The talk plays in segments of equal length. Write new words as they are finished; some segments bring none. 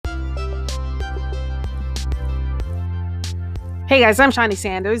Hey guys, I'm Shani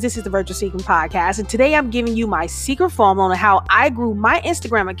Sanders. This is the Virtual Seeking Podcast, and today I'm giving you my secret formula on how I grew my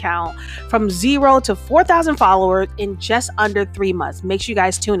Instagram account from 0 to 4,000 followers in just under 3 months. Make sure you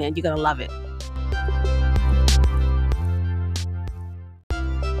guys tune in. You're going to love it.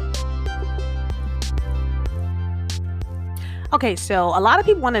 Okay, so a lot of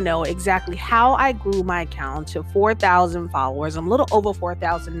people want to know exactly how I grew my account to 4,000 followers. I'm a little over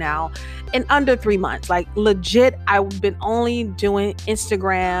 4,000 now in under 3 months. Like legit, I've been only doing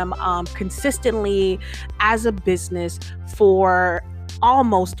Instagram consistently as a business for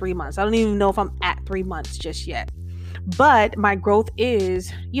almost 3 months. I don't even know if I'm at 3 months just yet. But my growth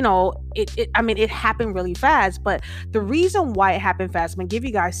is, it happened really fast. But the reason why it happened fast, I'm going to give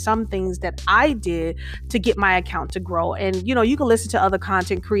you guys some things that I did to get my account to grow. And, you can listen to other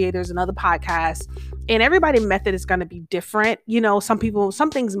content creators and other podcasts, and everybody's method is going to be different.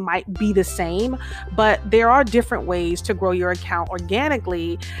 Some things might be the same, but there are different ways to grow your account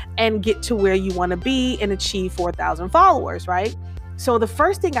organically and get to where you want to be and achieve 4,000 followers, right? So the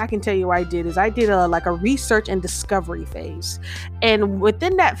first thing I can tell you I did is I did a research and discovery phase. And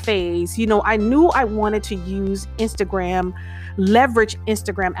within that phase, I knew I wanted to use Instagram, leverage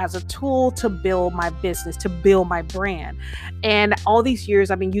Instagram as a tool to build my business, to build my brand. And all these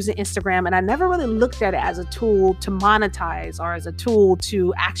years I've been using Instagram, and I never really looked at it as a tool to monetize or as a tool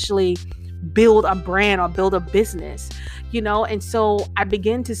to actually build a brand or build a business, and so I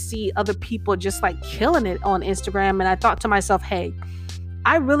began to see other people just killing it on Instagram. And I thought to myself, hey,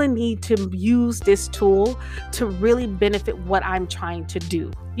 I really need to use this tool to really benefit what I'm trying to do,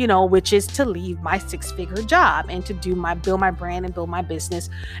 which is to leave my 6-figure job and to build my brand and build my business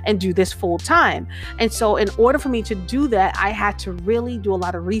and do this full time. And so in order for me to do that, I had to really do a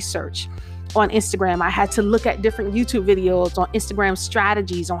lot of research on Instagram. I had to look at different YouTube videos on Instagram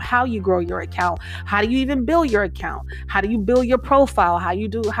strategies on how you grow your account. How do you even build your account? How do you build your profile? How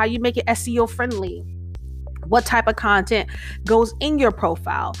you make it SEO friendly? What type of content goes in your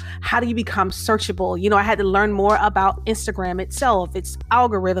profile? How do you become searchable? I had to learn more about Instagram itself, its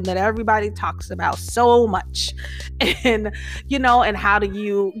algorithm that everybody talks about so much. And, and how do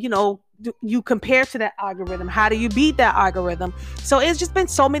you compare to that algorithm? How do you beat that algorithm? So it's just been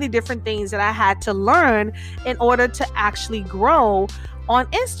so many different things that I had to learn in order to actually grow on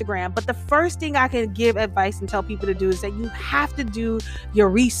Instagram. But the first thing I can give advice and tell people to do is that you have to do your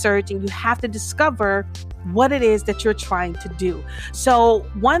research and you have to discover what it is that you're trying to do. So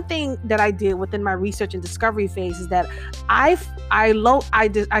one thing that I did within my research and discovery phase is that I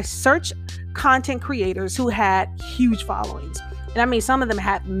searched content creators who had huge followings. And I mean, some of them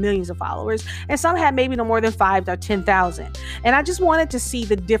had millions of followers, and some had maybe no more than 5 or 10,000. And I just wanted to see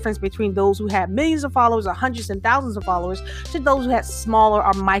the difference between those who had millions of followers or hundreds and thousands of followers to those who had smaller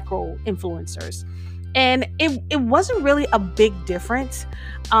or micro influencers. And it wasn't really a big difference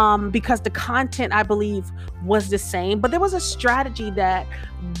because the content, I believe, was the same. But there was a strategy that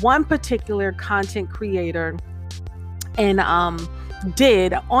one particular content creator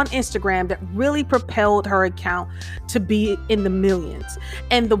did on Instagram that really propelled her account to be in the millions.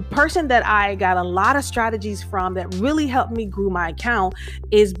 And the person that I got a lot of strategies from that really helped me grow my account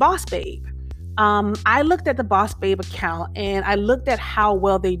is Boss Babe. I looked at the Boss Babe account and I looked at how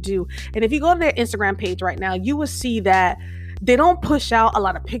well they do. And if you go to their Instagram page right now, you will see that they don't push out a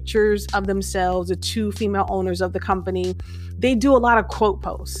lot of pictures of themselves, the two female owners of the company. They do a lot of quote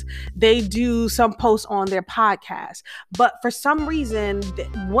posts. They do some posts on their podcast. But for some reason,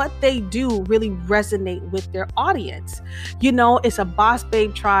 what they do really resonate with their audience. It's a Boss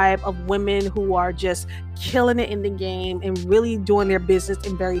Babe tribe of women who are just killing it in the game and really doing their business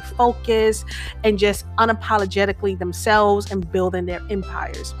and very focused and just unapologetically themselves and building their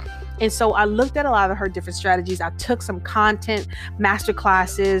empires. And so I looked at a lot of her different strategies. I took some content master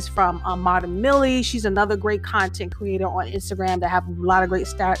classes from Modern Millie. She's another great content creator on Instagram that have a lot of great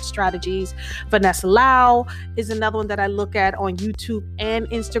strategies. Vanessa Lau is another one that I look at on YouTube and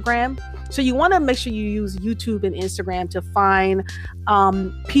Instagram. So you want to make sure you use YouTube and Instagram to find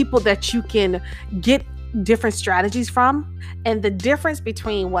people that you can get different strategies from. And the difference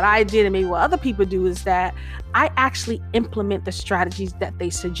between what I did and maybe what other people do is that I actually implement the strategies that they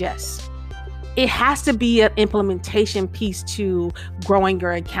suggest. It has to be an implementation piece to growing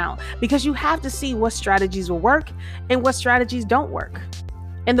your account because you have to see what strategies will work and what strategies don't work.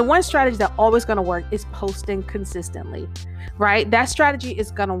 And the one strategy that's always going to work is posting consistently, right? That strategy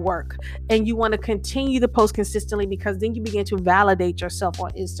is going to work. And you want to continue to post consistently because then you begin to validate yourself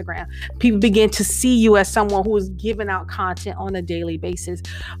on Instagram. People begin to see you as someone who is giving out content on a daily basis.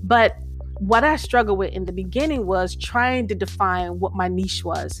 But what I struggled with in the beginning was trying to define what my niche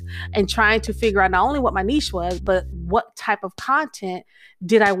was and trying to figure out not only what my niche was, but what type of content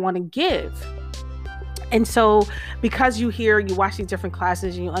did I want to give. And so because you watch these different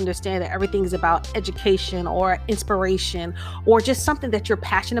classes and you understand that everything is about education or inspiration or just something that you're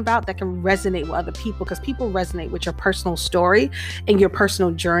passionate about that can resonate with other people, because people resonate with your personal story and your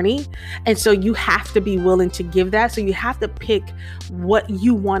personal journey. And so you have to be willing to give that. So you have to pick what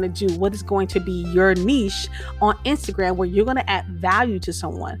you want to do, what is going to be your niche on Instagram where you're going to add value to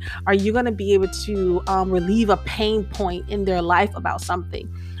someone. Are you going to be able to relieve a pain point in their life about something?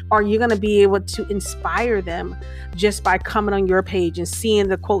 Are you going to be able to inspire them just by coming on your page and seeing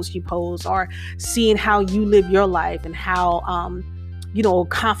the quotes you post or seeing how you live your life and how,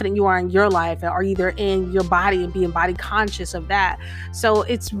 confident you are in your life, or either in your body and being body conscious of that. So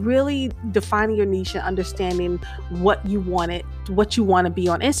it's really defining your niche and understanding what you want to be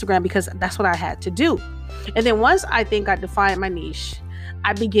on Instagram, because that's what I had to do. And then once I think I defined my niche,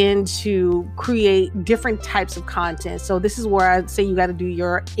 I begin to create different types of content. So this is where I say you got to do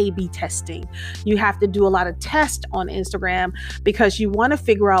your A/B testing. You have to do a lot of tests on Instagram because you want to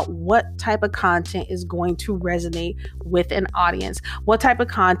figure out what type of content is going to resonate with an audience. What type of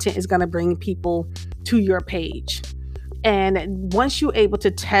content is going to bring people to your page. And once you're able to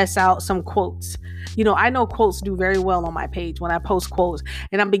test out some quotes, I know quotes do very well on my page when I post quotes,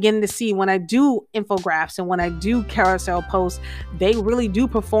 and I'm beginning to see when I do infographics and when I do carousel posts, they really do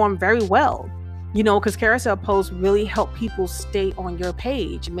perform very well. Because carousel posts really help people stay on your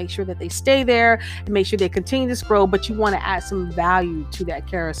page and make sure that they stay there and make sure they continue to scroll, but you want to add some value to that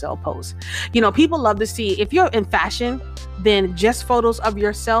carousel post. People love to see, if you're in fashion, then just photos of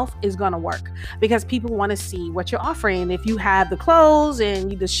yourself is going to work because people want to see what you're offering. If you have the clothes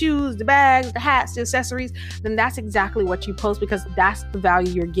and the shoes, the bags, the hats, the accessories, then that's exactly what you post because that's the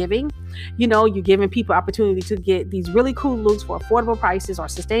value you're giving. You're giving people opportunity to get these really cool looks for affordable prices or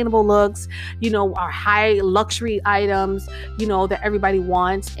sustainable looks, our high luxury items, that everybody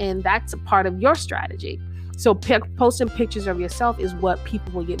wants. And that's a part of your strategy. So posting pictures of yourself is what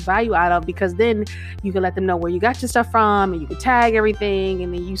people will get value out of, because then you can let them know where you got your stuff from and you can tag everything.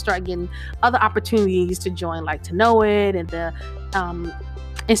 And then you start getting other opportunities to join, like To Know It and the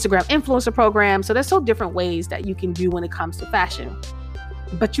Instagram influencer program. So there's so different ways that you can do when it comes to fashion.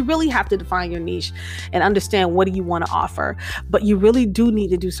 But you really have to define your niche and understand what do you want to offer. But you really do need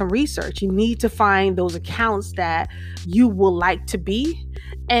to do some research. You need to find those accounts that you will like to be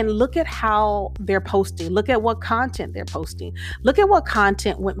and look at how they're posting. Look at what content they're posting. Look at what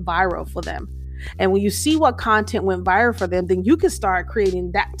content went viral for them. And when you see what content went viral for them, then you can start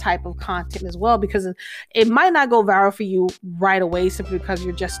creating that type of content as well, because it might not go viral for you right away simply because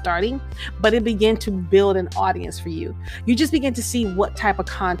you're just starting, but it begin to build an audience for you. You just begin to see what type of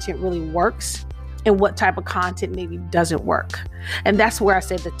content really works and what type of content maybe doesn't work. And that's where I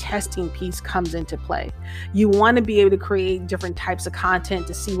said the testing piece comes into play. You want to be able to create different types of content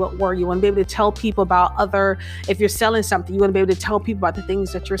to see what works. You want to be able to tell people about if you're selling something, you want to be able to tell people about the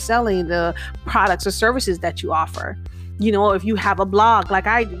things that you're selling, the products or services that you offer. If you have a blog like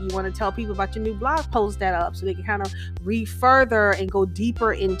I do, you want to tell people about your new blog, post that up so they can kind of read further and go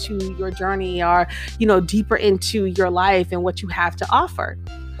deeper into your journey or, deeper into your life and what you have to offer.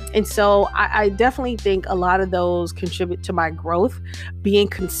 And so I definitely think a lot of those contribute to my growth, being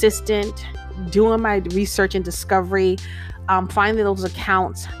consistent, doing my research and discovery, finding those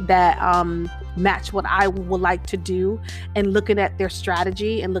accounts that match what I would like to do, and looking at their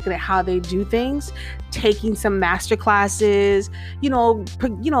strategy and looking at how they do things, taking some master classes,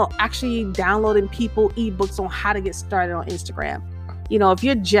 actually downloading people ebooks on how to get started on Instagram. If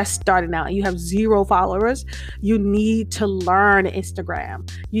you're just starting out and you have 0 followers, you need to learn Instagram.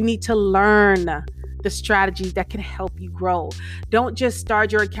 You need to learn the strategies that can help you grow. Don't just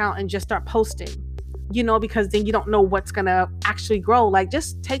start your account and just start posting, because then you don't know what's going to actually grow. Like,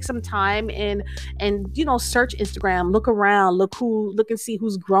 just take some time and search Instagram, look around, look and see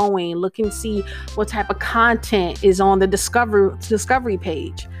who's growing, look and see what type of content is on the discovery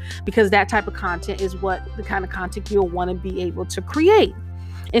page, because that type of content is what the kind of content you'll want to be able to create.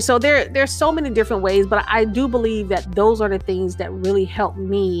 And so there's so many different ways, but I do believe that those are the things that really help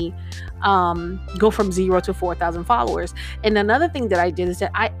me go from 0 to 4,000 followers. And another thing that I did is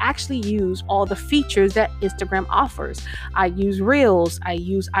that I actually use all the features that Instagram offers. I use Reels, I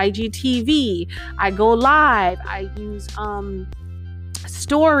use IGTV, I go live, I use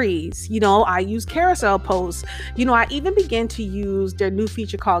stories, I use carousel posts, I even began to use their new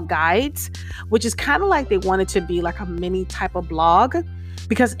feature called guides, which is kind of like they wanted to be like a mini type of blog,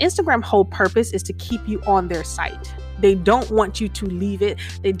 because Instagram whole purpose is to keep you on their site. They don't want you to leave it.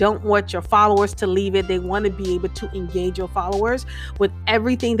 They don't want your followers to leave it. They want to be able to engage your followers with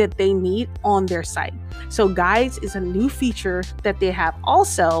everything that they need on their site. So Guides is a new feature that they have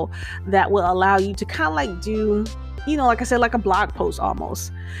also that will allow you to kind of like do, like I said, like a blog post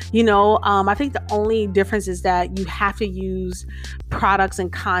almost. I think the only difference is that you have to use products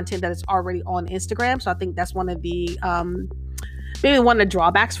and content that is already on Instagram. So I think that's one of the maybe one of the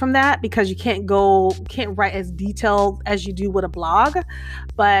drawbacks from that, because you can't write as detailed as you do with a blog,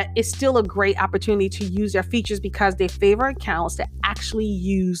 but it's still a great opportunity to use their features because they favor accounts that actually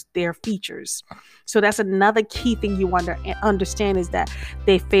use their features. So that's another key thing you want to understand, is that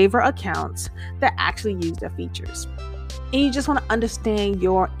they favor accounts that actually use their features. And you just want to understand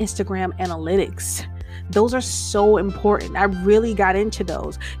your Instagram analytics. Those are so important. I really got into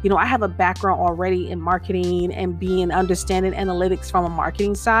those. I have a background already in marketing and understanding analytics from a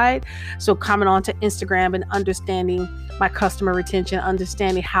marketing side. So coming on to Instagram and understanding my customer retention,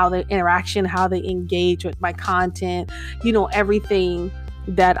 understanding how they interaction, how they engage with my content, everything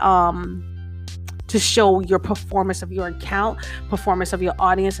that to show your performance of your account, performance of your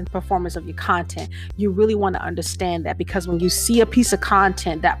audience, and performance of your content. You really want to understand that, because when you see a piece of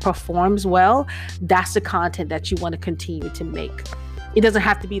content that performs well, that's the content that you want to continue to make. It doesn't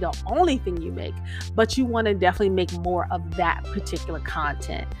have to be the only thing you make, but you want to definitely make more of that particular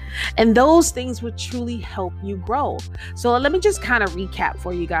content. And those things would truly help you grow. So let me just kind of recap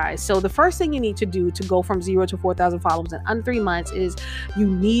for you guys. So the first thing you need to do to go from 0 to 4,000 followers in under 3 months is you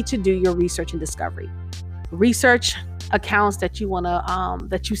need to do your research and discovery. Research accounts that you want to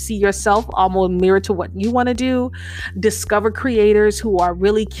that you see yourself almost mirror to what you want to do. Discover creators who are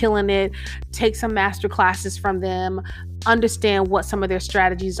really killing it. Take some master classes from them. Understand what some of their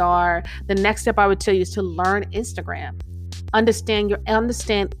strategies are. The next step I would tell you is to learn Instagram. Understand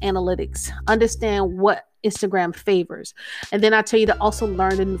analytics. Understand what Instagram favors. And then I tell you to also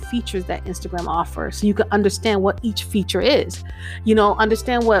learn the new features that Instagram offers, so you can understand what each feature is.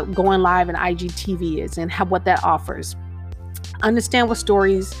 Understand what going live in IGTV is and what that offers. Understand what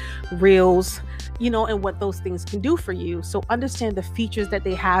stories, reels, and what those things can do for you. So understand the features that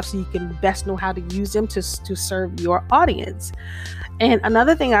they have so you can best know how to use them to serve your audience. And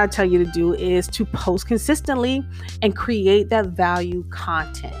another thing I tell you to do is to post consistently and create that value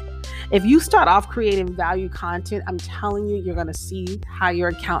content. If you start off creating value content, I'm telling you, you're going to see how your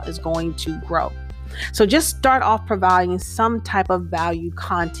account is going to grow. So just start off providing some type of value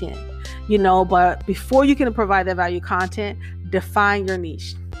content, but before you can provide that value content, define your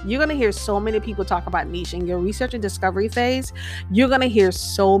niche. You're going to hear so many people talk about niche in your research and discovery phase. You're going to hear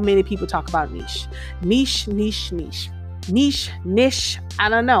so many people talk about niche. Niche. I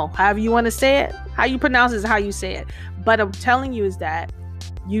don't know. However you want to say it, how you pronounce it is how you say it. But I'm telling you is that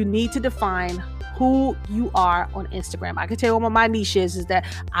you need to define who you are on Instagram. I can tell you what my niche is that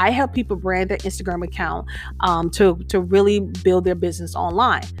I help people brand their Instagram account to really build their business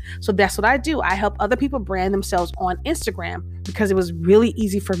online. So that's what I do. I help other people brand themselves on Instagram because it was really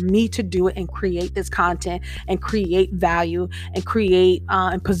easy for me to do it and create this content and create value and create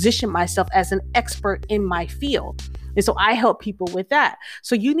and position myself as an expert in my field. And so I help people with that.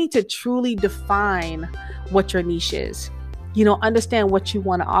 So you need to truly define what your niche is. Understand what you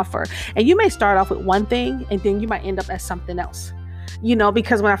want to offer. And you may start off with one thing and then you might end up as something else.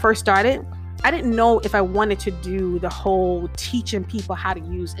 Because when I first started, I didn't know if I wanted to do the whole teaching people how to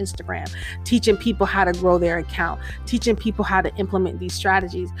use Instagram, teaching people how to grow their account, teaching people how to implement these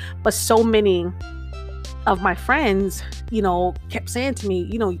strategies. But so many of my friends, kept saying to me,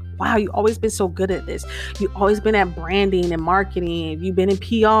 wow, you've always been so good at this. You've always been at branding and marketing. You've been in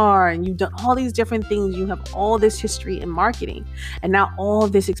PR and you've done all these different things. You have all this history in marketing and now all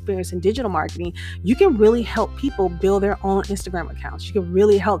this experience in digital marketing. You can really help people build their own Instagram accounts. You can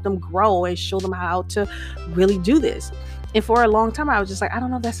really help them grow and show them how to really do this. And for a long time, I was just like, I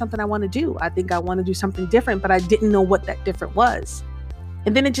don't know if that's something I want to do. I think I want to do something different, but I didn't know what that different was.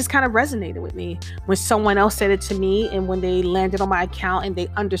 And then it just kind of resonated with me when someone else said it to me and when they landed on my account and they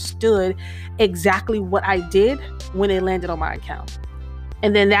understood exactly what I did when they landed on my account.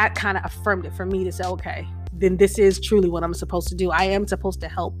 And then that kind of affirmed it for me to say, okay, then this is truly what I'm supposed to do. I am supposed to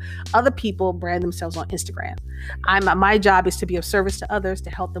help other people brand themselves on Instagram. My job is to be of service to others, to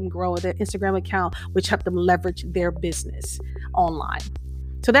help them grow their Instagram account, which help them leverage their business online.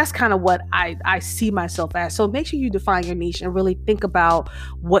 So that's kind of what I see myself as. So make sure you define your niche and really think about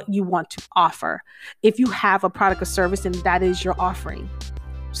what you want to offer. If you have a product or service, then that is your offering.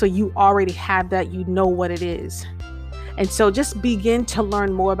 So you already have that, you know what it is. And so just begin to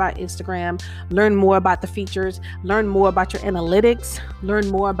learn more about Instagram, learn more about the features, learn more about your analytics, learn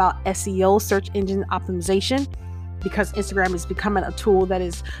more about SEO, search engine optimization. because Instagram is becoming a tool that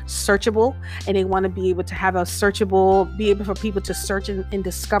is searchable, and they want to be able to have a searchable, be able for people to search and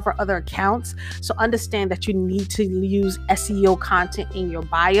discover other accounts. So understand that you need to use SEO content in your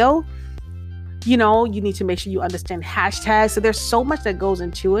bio. You need to make sure you understand hashtags. So there's so much that goes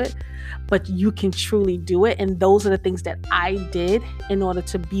into it, but you can truly do it. And those are the things that I did in order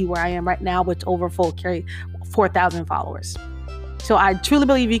to be where I am right now, with over 4,000 followers. So I truly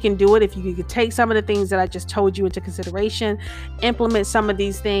believe you can do it if you could take some of the things that I just told you into consideration, implement some of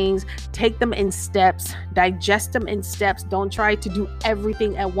these things, take them in steps, digest them in steps. Don't try to do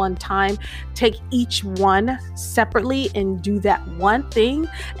everything at one time. Take each one separately and do that one thing,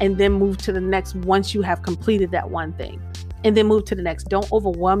 and then move to the next once you have completed that one thing. And then move to the next. Don't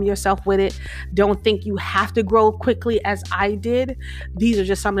overwhelm yourself with it. Don't think you have to grow quickly as I did. These are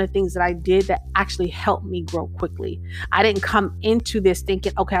just some of the things that I did that actually helped me grow quickly. I didn't come into this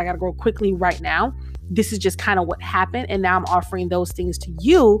thinking, okay, I got to grow quickly right now. This is just kind of what happened. And now I'm offering those things to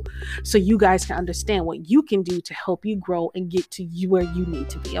you so you guys can understand what you can do to help you grow and get to you where you need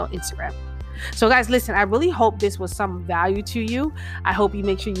to be on Instagram. So guys, listen, I really hope this was some value to you. I hope you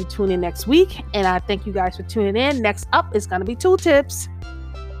make sure you tune in next week. And I thank you guys for tuning in. Next up is going to be tool tips.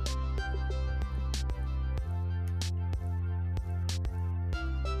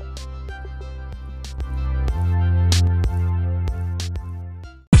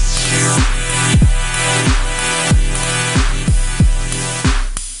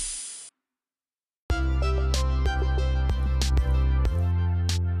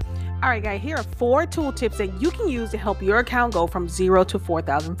 All right, guys, here are 4 tool tips that you can use to help your account go from 0 to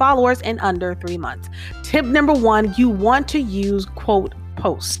 4,000 followers in under 3 months. Tip number 1, you want to use quote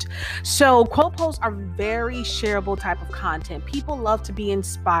post. So quote posts are very shareable type of content. People love to be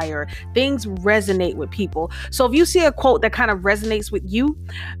inspired. Things resonate with people. So if you see a quote that kind of resonates with you,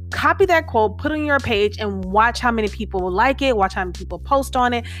 copy that quote, put it on your page, and watch how many people will like it, watch how many people post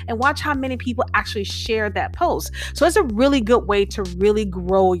on it, and watch how many people actually share that post. So it's a really good way to really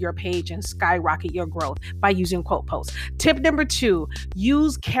grow your page and skyrocket your growth by using quote posts. Tip number 2,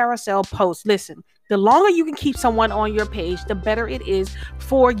 use carousel posts. Listen, the longer you can keep someone on your page, the better it is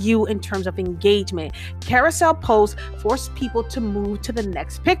for you in terms of engagement. Carousel posts force people to move to the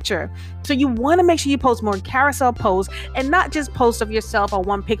next picture. So you want to make sure you post more carousel posts and not just posts of yourself or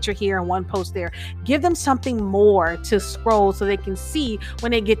one picture here and one post there. Give them something more to scroll so they can see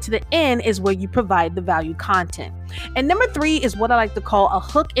when they get to the end is where you provide the value content. And number 3 is what I like to call a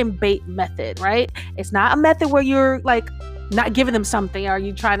hook and bait method, right? It's not a method where you're like not giving them something or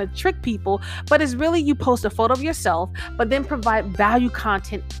you trying to trick people, but it's really you post a photo of yourself, but then provide value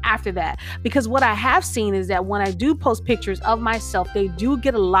content after that. Because what I have seen is that when I do post pictures of myself, they do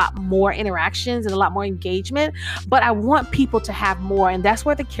get a lot more interactions and a lot more engagement, but I want people to have more, and that's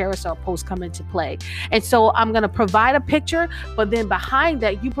where the carousel posts come into play. And so I'm going to provide a picture, but then behind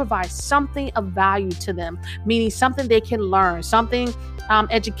that, you provide something of value to them, meaning something they can learn, something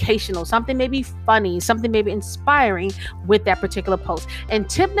educational, something maybe funny, something maybe inspiring with that particular post. And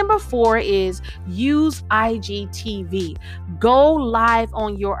tip number 4 is use IGTV. Go live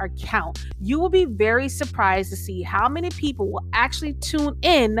on your account. You will be very surprised to see how many people will actually tune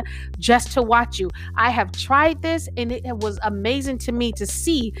in just to watch you. I have tried this and it was amazing to me to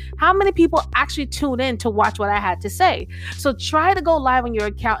see how many people actually tune in to watch what I had to say. So try to go live on your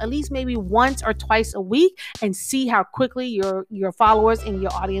account at least maybe once or twice a week and see how quickly your followers and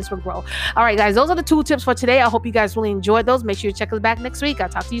your audience will grow. All right, guys, those are the 2 tips for today. I hope you guys really enjoyed those. Make sure you check us back next week. I'll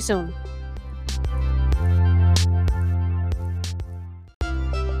talk to you soon.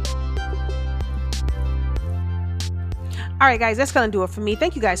 All right, guys, that's going to do it for me.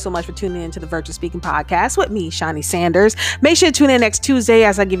 Thank you guys so much for tuning in to the Virtual Speaking Podcast with me, Shani Sanders. Make sure to tune in next Tuesday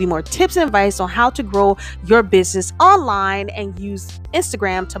as I give you more tips and advice on how to grow your business online and use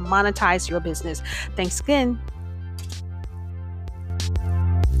Instagram to monetize your business. Thanks again.